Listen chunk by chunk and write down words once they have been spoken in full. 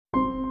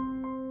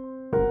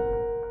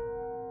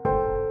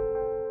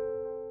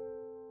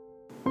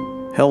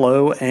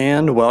Hello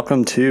and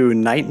welcome to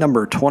night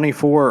number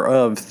 24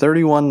 of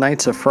 31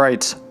 Nights of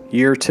Frights,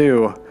 Year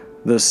 2,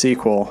 the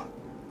sequel.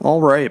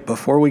 Alright,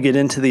 before we get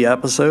into the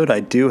episode,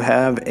 I do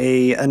have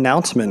an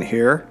announcement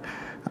here.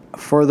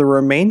 For the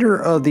remainder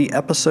of the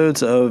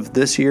episodes of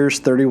this year's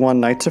 31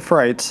 Nights of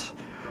Frights,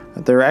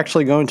 they're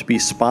actually going to be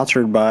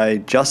sponsored by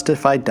Just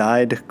If I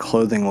Died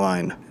clothing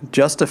line.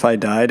 Just If I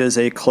Died is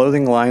a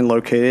clothing line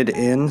located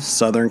in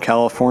Southern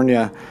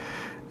California.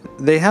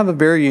 They have a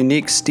very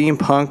unique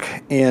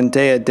steampunk and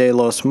Dia de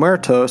los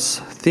Muertos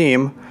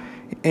theme,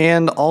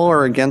 and all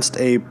are against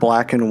a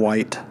black and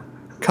white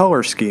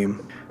color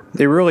scheme.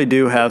 They really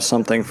do have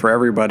something for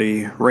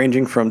everybody,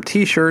 ranging from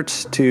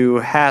t-shirts to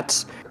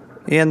hats,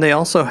 and they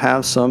also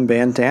have some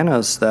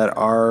bandanas that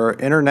are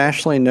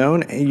internationally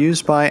known and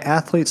used by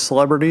athletes,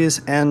 celebrities,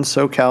 and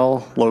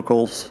SoCal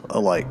locals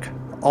alike.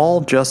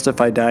 All Just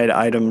If I Died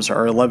items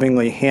are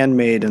lovingly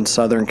handmade in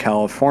Southern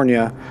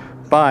California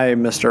by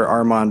Mr.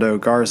 Armando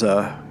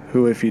Garza,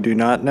 who, if you do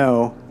not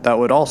know, that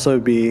would also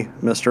be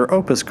Mr.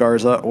 Opus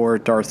Garza or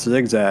Darth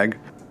Zigzag,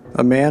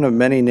 a man of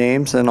many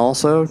names, and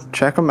also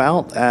check him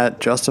out at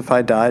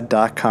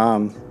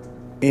justifiedied.com.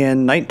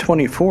 And Night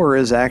 24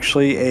 is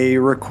actually a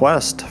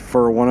request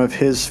for one of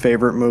his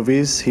favorite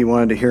movies. He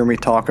wanted to hear me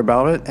talk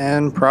about it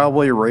and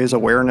probably raise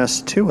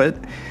awareness to it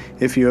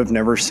if you have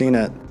never seen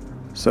it.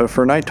 So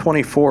for Night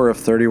 24 of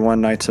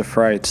 31 Nights of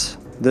Frights,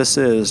 this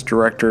is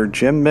director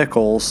Jim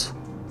Mickle's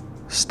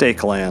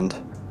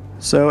Stakeland.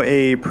 So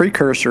a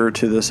precursor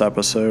to this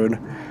episode,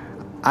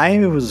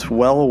 I was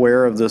well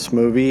aware of this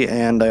movie,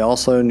 and I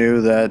also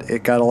knew that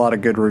it got a lot of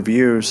good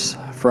reviews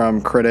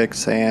from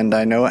critics, and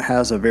I know it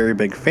has a very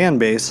big fan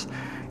base,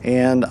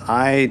 and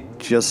I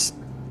just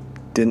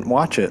didn't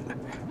watch it.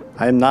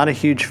 I'm not a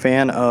huge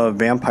fan of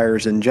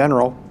vampires in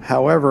general.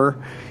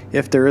 However,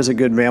 if there is a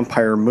good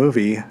vampire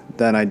movie,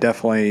 then I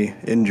definitely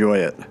enjoy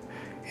it.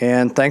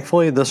 And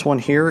thankfully this one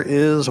here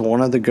is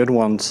one of the good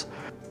ones.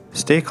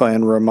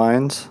 Stakeland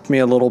reminds me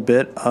a little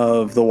bit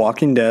of The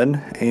Walking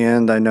Dead,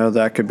 and I know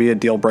that could be a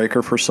deal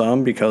breaker for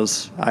some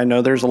because I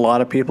know there's a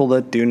lot of people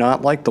that do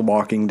not like The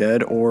Walking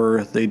Dead,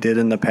 or they did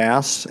in the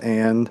past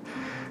and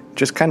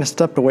just kind of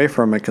stepped away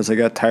from it because they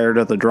got tired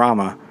of the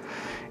drama.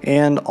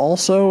 And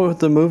also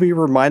the movie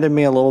reminded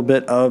me a little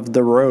bit of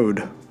The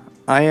Road.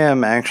 I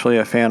am actually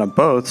a fan of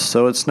both,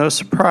 so it's no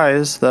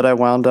surprise that I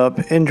wound up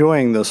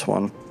enjoying this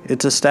one.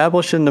 It's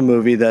established in the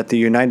movie that the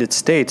United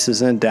States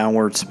is in a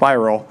downward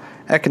spiral,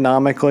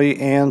 economically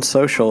and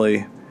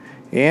socially,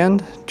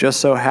 and just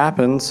so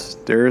happens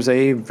there's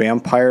a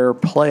vampire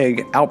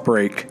plague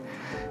outbreak.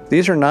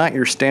 These are not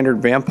your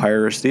standard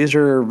vampires. These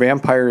are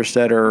vampires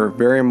that are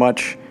very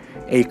much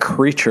a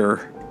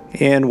creature.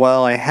 And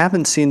while I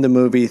haven't seen the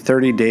movie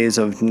 30 Days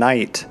of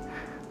Night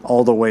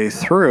all the way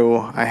through,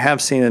 I have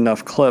seen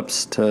enough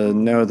clips to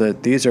know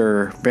that these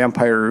are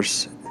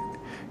vampires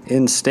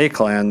in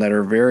Stakeland that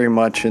are very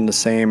much in the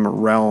same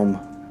realm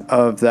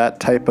of that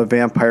type of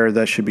vampire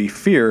that should be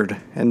feared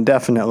and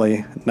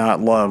definitely not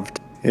loved.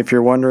 If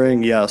you're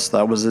wondering, yes,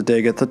 that was a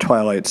dig at the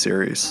Twilight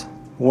series.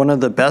 One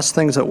of the best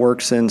things that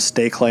works in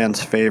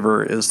Stakeland's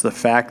favor is the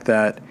fact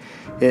that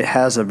it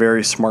has a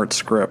very smart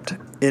script.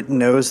 It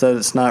knows that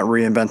it's not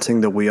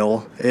reinventing the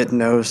wheel. It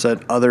knows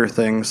that other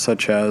things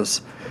such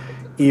as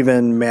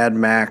even Mad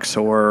Max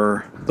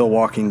or The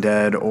Walking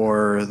Dead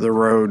or The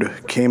Road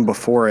came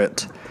before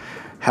it.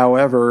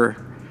 However,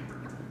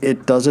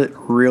 it does it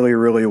really,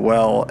 really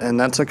well, and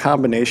that's a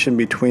combination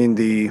between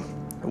the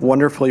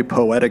wonderfully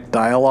poetic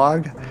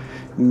dialogue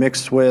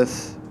mixed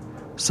with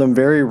some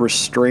very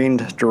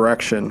restrained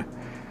direction.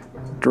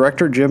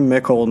 Director Jim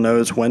Mickle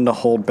knows when to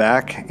hold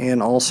back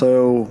and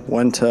also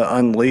when to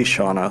unleash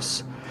on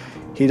us.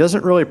 He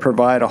doesn't really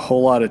provide a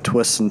whole lot of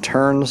twists and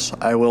turns.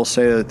 I will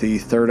say that the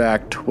third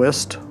act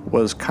twist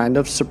was kind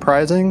of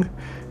surprising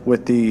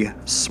with the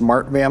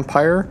smart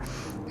vampire,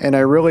 and I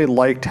really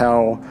liked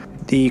how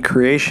the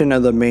creation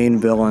of the main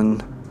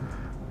villain,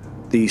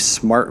 the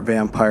smart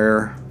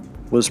vampire,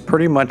 was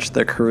pretty much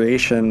the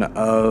creation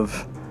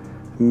of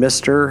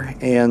Mr.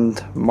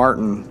 and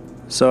Martin.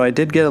 So I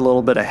did get a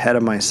little bit ahead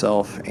of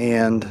myself,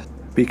 and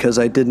because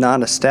I did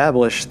not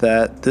establish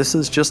that this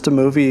is just a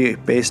movie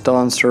based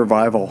on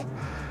survival.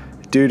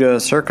 Due to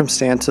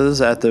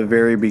circumstances at the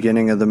very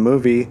beginning of the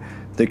movie,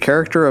 the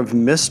character of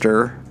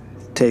Mr.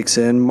 takes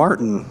in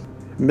Martin.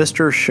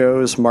 Mr.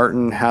 shows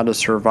Martin how to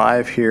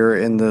survive here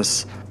in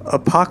this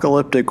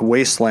apocalyptic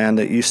wasteland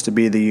that used to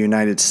be the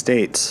United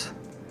States.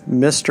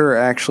 Mr.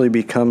 actually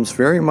becomes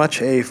very much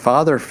a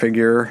father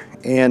figure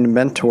and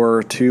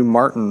mentor to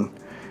Martin.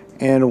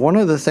 And one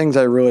of the things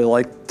I really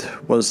liked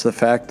was the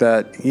fact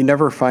that you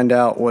never find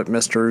out what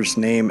Mr.'s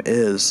name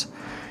is.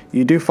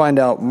 You do find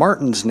out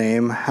Martin's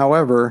name,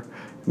 however,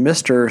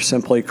 Mr.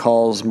 simply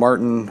calls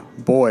Martin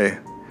boy.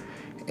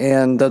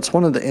 And that's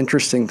one of the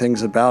interesting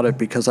things about it,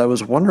 because I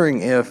was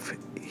wondering if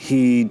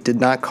he did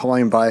not call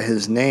him by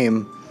his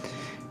name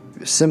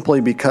simply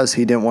because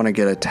he didn't want to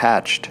get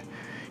attached.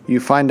 You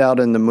find out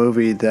in the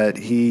movie that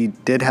he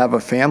did have a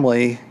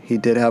family, he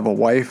did have a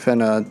wife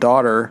and a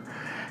daughter,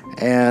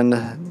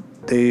 and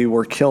they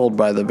were killed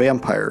by the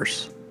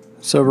vampires.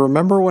 So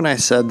remember when I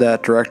said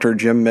that director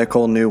Jim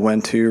Mickle knew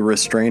when to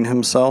restrain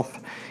himself?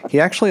 He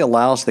actually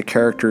allows the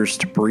characters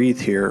to breathe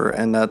here,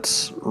 and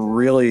that's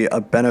really a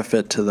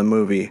benefit to the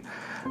movie.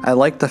 I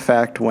like the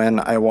fact when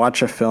I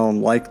watch a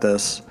film like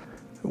this,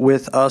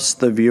 with us,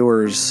 the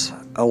viewers,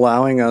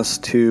 allowing us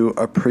to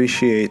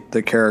appreciate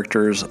the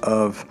characters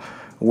of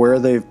where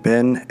they've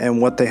been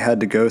and what they had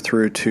to go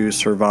through to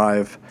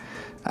survive.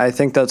 I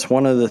think that's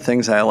one of the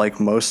things I like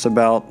most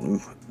about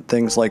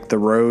things like The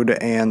Road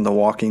and The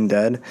Walking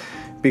Dead,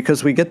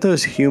 because we get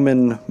those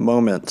human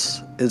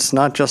moments. It's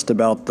not just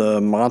about the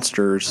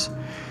monsters.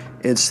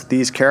 It's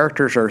these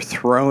characters are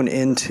thrown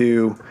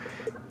into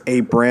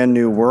a brand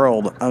new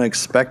world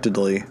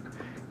unexpectedly,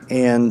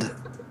 and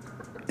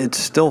it's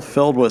still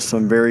filled with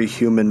some very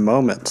human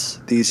moments.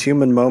 These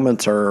human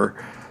moments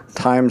are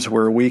times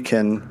where we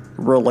can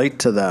relate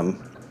to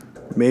them.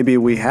 Maybe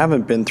we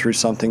haven't been through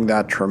something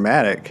that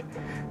traumatic.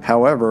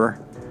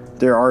 However,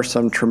 there are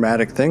some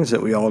traumatic things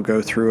that we all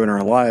go through in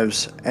our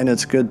lives, and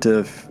it's good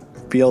to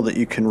feel that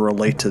you can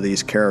relate to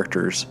these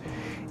characters,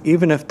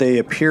 even if they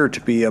appear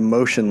to be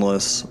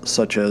emotionless,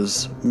 such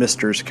as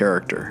Mister's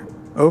character.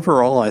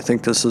 Overall, I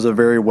think this is a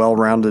very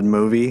well-rounded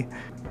movie,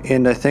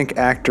 and I think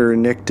actor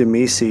Nick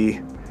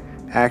DeMisi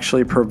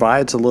actually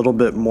provides a little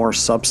bit more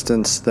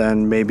substance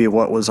than maybe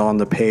what was on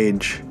the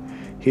page.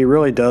 He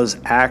really does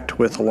act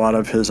with a lot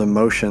of his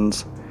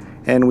emotions,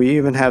 and we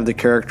even have the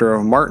character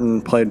of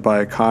Martin, played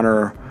by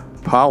Connor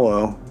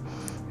Paulo,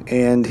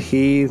 and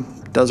he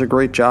does a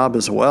great job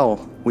as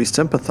well. We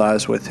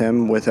sympathize with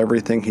him with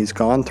everything he's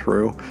gone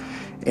through,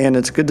 and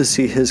it's good to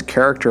see his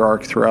character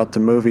arc throughout the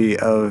movie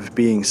of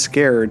being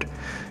scared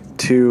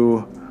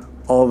to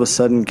all of a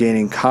sudden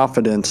gaining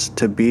confidence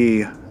to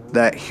be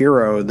that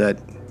hero that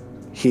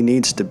he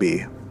needs to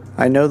be.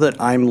 I know that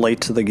I'm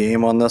late to the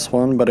game on this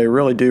one, but I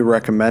really do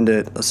recommend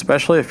it,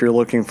 especially if you're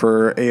looking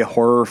for a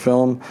horror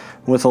film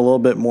with a little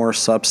bit more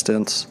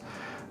substance.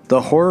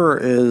 The horror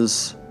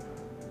is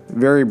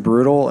very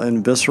brutal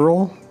and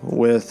visceral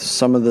with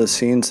some of the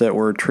scenes that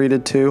were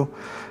treated to,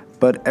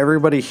 but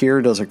everybody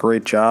here does a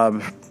great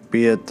job,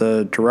 be it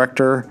the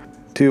director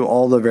to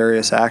all the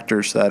various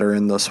actors that are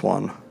in this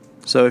one.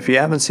 So if you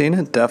haven't seen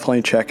it,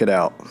 definitely check it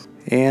out.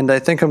 And I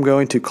think I'm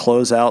going to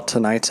close out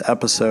tonight's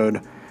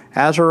episode.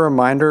 As a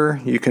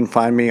reminder, you can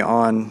find me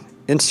on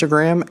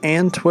Instagram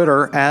and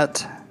Twitter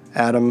at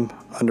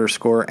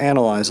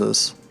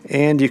Adam_analyzes.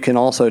 And you can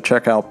also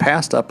check out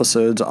past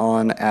episodes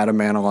on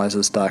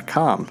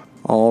adamanalyzes.com.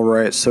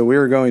 Alright, so we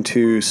are going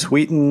to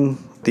sweeten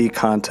the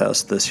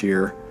contest this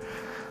year.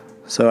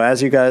 So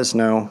as you guys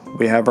know,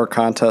 we have our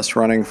contest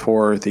running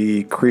for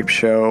the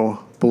Creepshow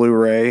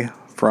Blu-ray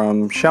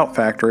from Shout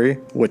Factory,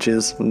 which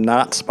is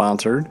not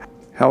sponsored.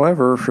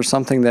 However, for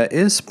something that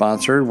is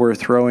sponsored, we're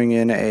throwing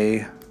in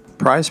a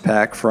prize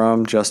pack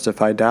from Just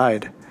If I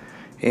Died.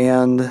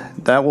 And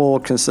that will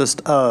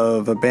consist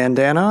of a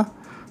bandana,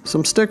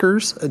 some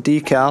stickers, a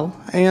decal,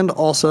 and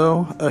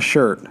also a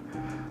shirt.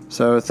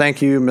 So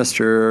thank you,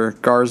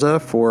 Mr. Garza,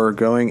 for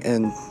going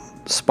and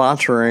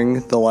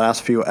sponsoring the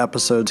last few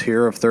episodes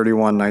here of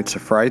 31 Nights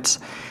of Frights.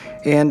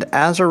 And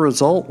as a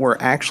result, we're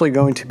actually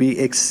going to be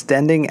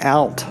extending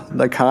out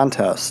the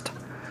contest.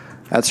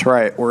 That's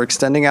right, we're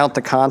extending out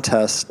the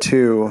contest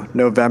to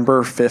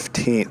November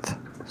 15th.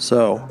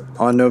 So,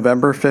 on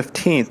November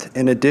 15th,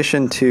 in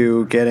addition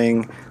to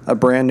getting a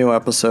brand new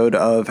episode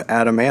of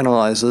Adam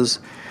Analyzes,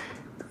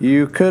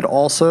 you could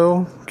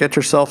also get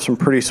yourself some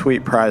pretty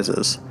sweet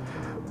prizes.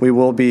 We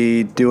will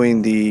be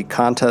doing the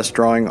contest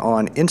drawing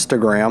on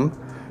Instagram,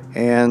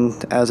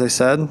 and as I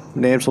said,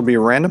 names will be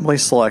randomly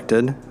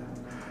selected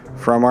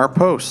from our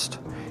post.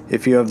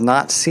 If you have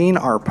not seen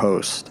our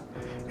post,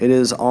 it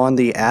is on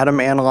the Adam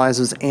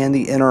Analyzes and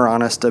the Inner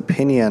Honest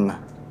Opinion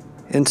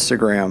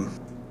Instagram.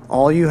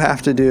 All you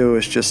have to do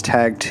is just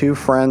tag 2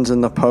 friends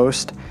in the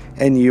post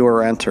and you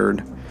are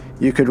entered.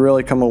 You could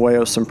really come away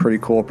with some pretty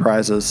cool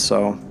prizes,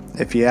 so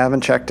if you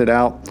haven't checked it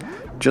out,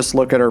 just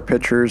look at our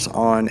pictures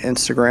on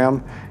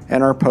Instagram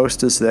and our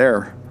post is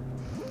there.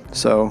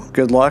 So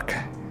good luck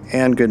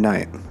and good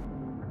night.